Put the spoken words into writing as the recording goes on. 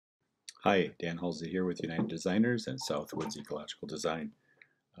Hi, Dan Halsey here with United Designers and Southwoods Ecological Design.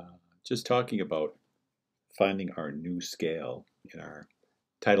 Just talking about finding our new scale in our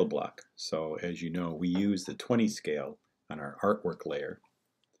title block. So as you know, we use the 20 scale on our artwork layer,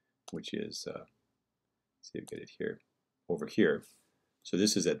 which is, see if I get it here, over here. So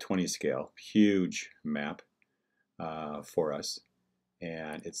this is at 20 scale, huge map for us.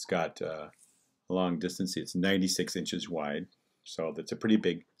 And it's got a long distance, it's 96 inches wide. So that's a pretty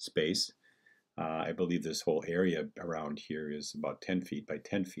big space. I believe this whole area around here is about 10 feet by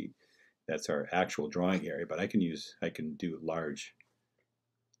 10 feet. That's our actual drawing area, but I can do large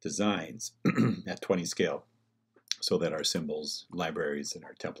designs at 20 scale so that our symbols, libraries, and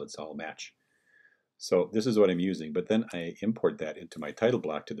our templates all match. So this is what I'm using, but then I import that into my title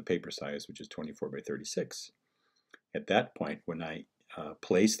block to the paper size, which is 24 by 36. At that point, when I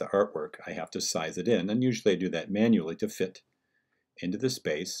place the artwork, I have to size it in, and usually I do that manually to fit into the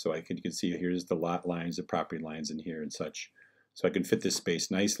space. So you can see here's the lot lines, the property lines in here and such. So I can fit this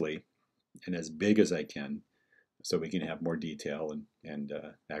space nicely and as big as I can so we can have more detail and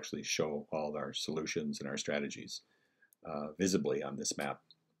actually show all our solutions and our strategies visibly on this map.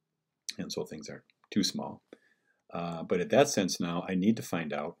 And so things aren't too small. But in that sense now, I need to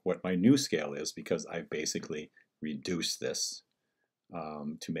find out what my new scale is because I've basically reduced this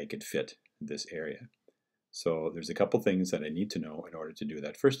to make it fit this area. So there's a couple things that I need to know in order to do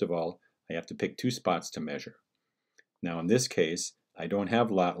that. First of all, I have to pick two spots to measure. Now in this case, I don't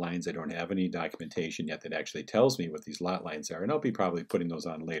have lot lines. I don't have any documentation yet that actually tells me what these lot lines are, and I'll be probably putting those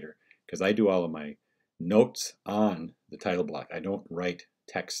on later because I do all of my notes on the title block. I don't write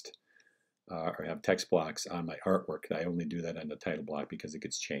text or have text blocks on my artwork. I only do that on the title block because it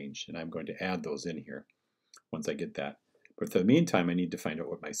gets changed, and I'm going to add those in here once I get that. But for the meantime, I need to find out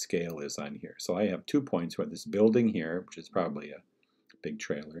what my scale is on here. So I have 2 points where this building here, which is probably a big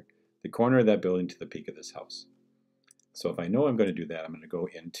trailer, the corner of that building to the peak of this house. So if I know I'm going to do that, I'm going to go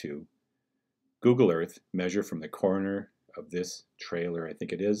into Google Earth, measure from the corner of this trailer, I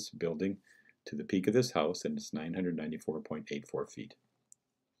think it is, building, to the peak of this house, and it's 994.84 feet.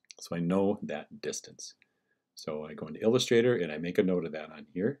 So I know that distance. So I go into Illustrator and I make a note of that on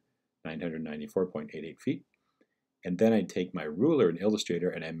here, 994.88 feet. And then I take my ruler in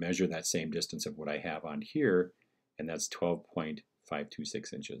Illustrator and I measure that same distance of what I have on here, and that's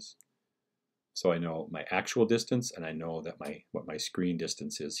 12.526 inches. So I know my actual distance, and I know that what my screen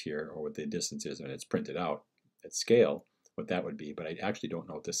distance is here, or what the distance is when it's printed out at scale, what that would be, but I actually don't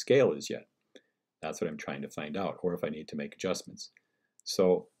know what the scale is yet. That's what I'm trying to find out, or if I need to make adjustments.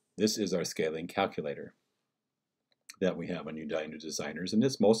 So this is our scaling calculator that we have on United Designers, and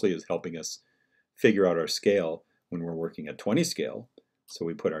this mostly is helping us figure out our scale when we're working at 20 scale. So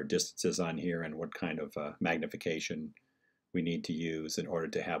we put our distances on here and what kind of magnification we need to use in order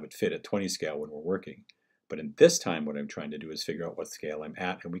to have it fit at 20 scale when we're working. But in this time, what I'm trying to do is figure out what scale I'm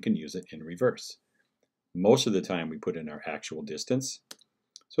at, and we can use it in reverse. Most of the time, we put in our actual distance.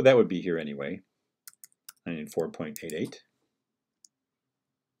 So that would be here anyway, 94.88,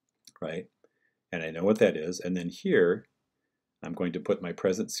 right? And I know what that is. And then here, I'm going to put my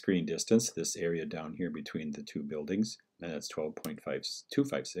present screen distance, this area down here between the two buildings, and that's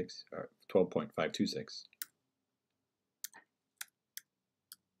 12.5256, or 12.526.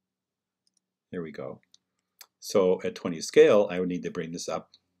 There we go. So at 20 scale, I would need to bring this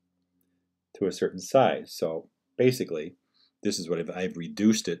up to a certain size. So basically, this is what I've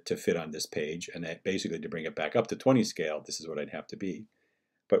reduced it to fit on this page, and basically to bring it back up to 20 scale, this is what I'd have to be.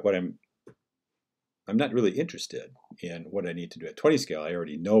 But what I'm not really interested in what I need to do at 20 scale. I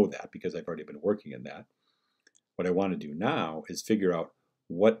already know that because I've already been working in that. What I want to do now is figure out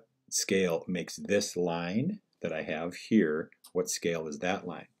what scale makes this line that I have here, what scale is that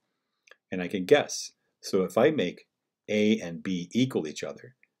line? And I can guess. So if I make A and B equal each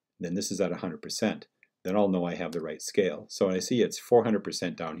other, then this is at 100%, then I'll know I have the right scale. So when I see it's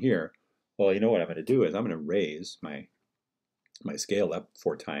 400% down here, well, you know what I'm going to do is I'm going to raise my scale up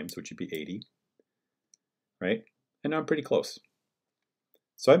 4 times, which would be 80. Right? And I'm pretty close.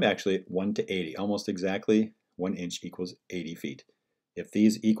 So I'm actually at 1 to 80, almost exactly 1 inch equals 80 feet. If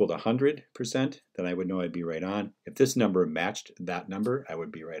these equaled 100%, then I would know I'd be right on. If this number matched that number, I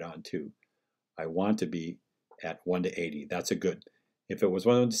would be right on too. I want to be at 1 to 80. That's a good. If it was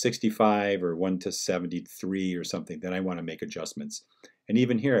 1 to 65 or 1 to 73 or something, then I want to make adjustments. And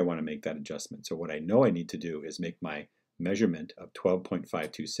even here, I want to make that adjustment. So what I know I need to do is make my measurement of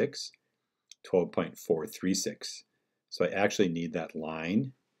 12.526 12.436. So I actually need that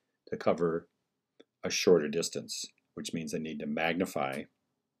line to cover a shorter distance, which means I need to magnify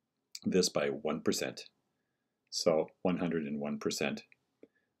this by 1%. So 101%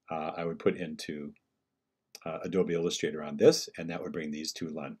 I would put into Adobe Illustrator on this, and that would bring these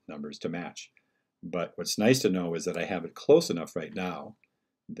two numbers to match. But what's nice to know is that I have it close enough right now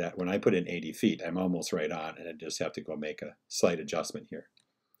that when I put in 80 feet, I'm almost right on, and I just have to go make a slight adjustment here.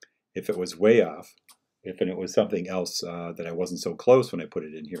 If it was way off, if it was something else that I wasn't so close when I put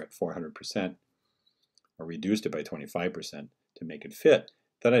it in here at 400%, or reduced it by 25% to make it fit,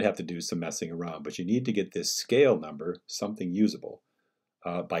 then I'd have to do some messing around. But you need to get this scale number something usable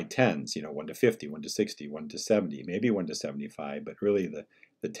by tens, 1 to 50, 1 to 60, 1 to 70, maybe 1 to 75, but really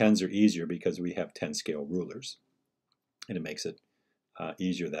the tens are easier because we have 10 scale rulers. And it makes it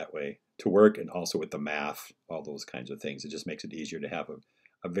easier that way to work, and also with the math, all those kinds of things. It just makes it easier to have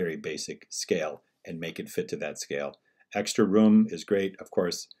a very basic scale and make it fit to that scale. Extra room is great. Of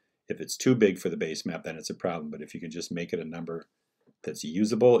course, if it's too big for the base map, then it's a problem. But if you can just make it a number that's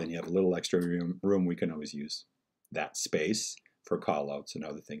usable and you have a little extra room, we can always use that space for callouts and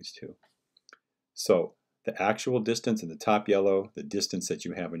other things too. So the actual distance in the top yellow, the distance that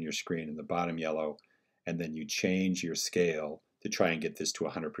you have on your screen in the bottom yellow, and then you change your scale to try and get this to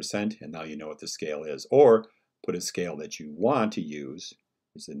 100%, and now you know what the scale is. Or put a scale that you want to use,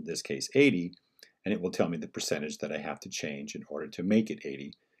 which in this case 80, and it will tell me the percentage that I have to change in order to make it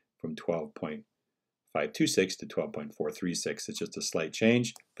 80, from 12.526 to 12.436. It's just a slight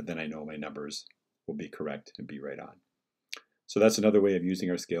change, but then I know my numbers will be correct and be right on. So that's another way of using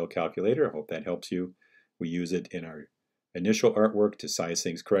our scale calculator. I hope that helps you. We use it in our initial artwork to size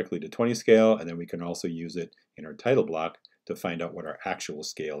things correctly to 20 scale, and then we can also use it in our title block to find out what our actual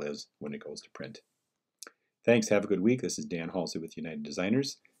scale is when it goes to print. Thanks. Have a good week. This is Dan Halsey with United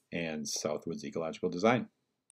Designers and Southwoods Ecological Design.